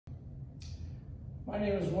My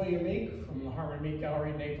name is William Meek from the Harmon-Meek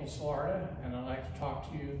Gallery in Naples, Florida, and I'd like to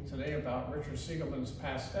talk to you today about Richard Segalman's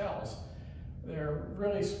Pastels. They're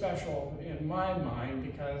really special in my mind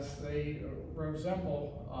because they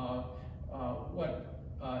resemble what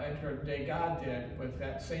Edgar Degas did with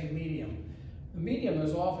that same medium. The medium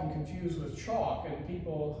is often confused with chalk, and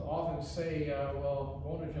people often say, well,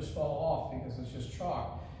 won't it just fall off because it's just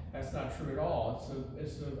chalk? That's not true at all.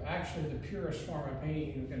 It's actually the purest form of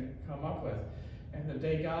painting you can come up with. And the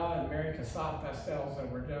Degas and Emeritus pastels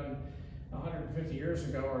that were done 150 years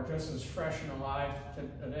ago are just as fresh and alive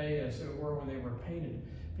today as they were when they were painted,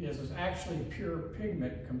 because it's actually pure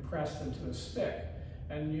pigment compressed into a stick.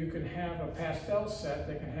 And you can have a pastel set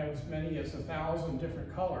that can have as many as 1,000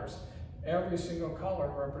 different colors. Every single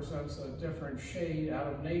color represents a different shade out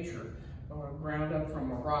of nature, or ground up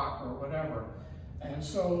from a rock or whatever. And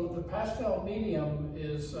so the pastel medium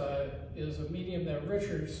is a medium that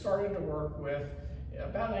Richard started to work with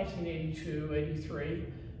about 1982, 83,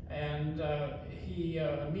 and he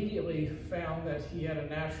immediately found that he had a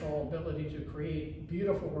natural ability to create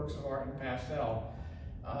beautiful works of art in pastel.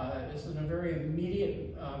 It's in a very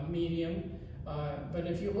immediate medium, but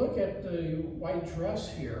if you look at the white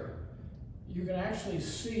dress here, you can actually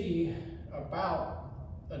see about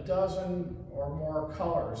a dozen or more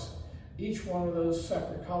colors. Each one of those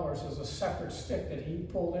separate colors is a separate stick that he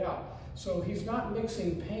pulled out. So he's not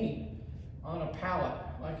mixing paint on a palette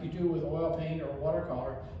like you do with oil paint or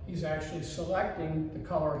watercolor. He's actually selecting the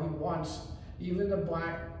color he wants. Even the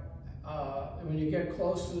black, when you get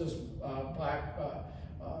close to this black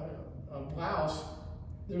blouse,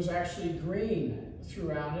 there's actually green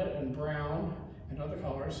throughout it, and brown and other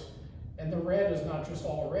colors. And the red is not just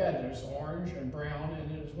all red, there's orange and brown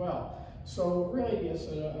in it as well. So really, it's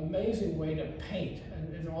an amazing way to paint.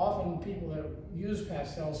 And often people that use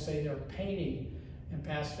pastels say they're painting in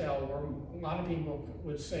pastel, where a lot of people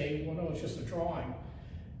would say, well, no, it's just a drawing.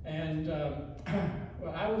 And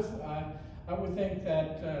well, I would think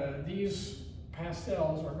that these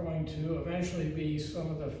pastels are going to eventually be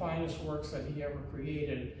some of the finest works that he ever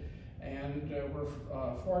created. And we're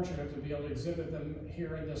fortunate to be able to exhibit them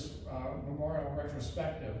here in this memorial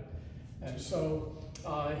retrospective. And so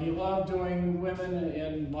he loved doing women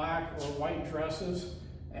in black or white dresses,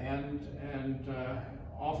 and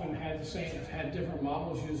often had different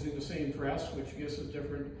models using the same dress, which gives a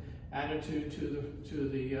different attitude to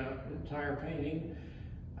the entire painting.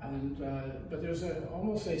 And but there's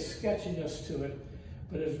almost a sketchiness to it,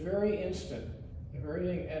 but it's very instant,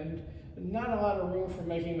 and not a lot of room for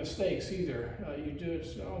making mistakes either. You do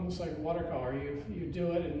it's almost like watercolor. You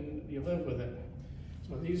do it and you live with it.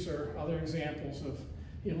 So these are other examples of,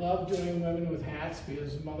 he loved doing women with hats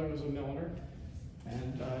because his mother was a milliner.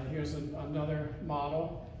 And here's another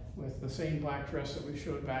model with the same black dress that we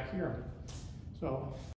showed back here. So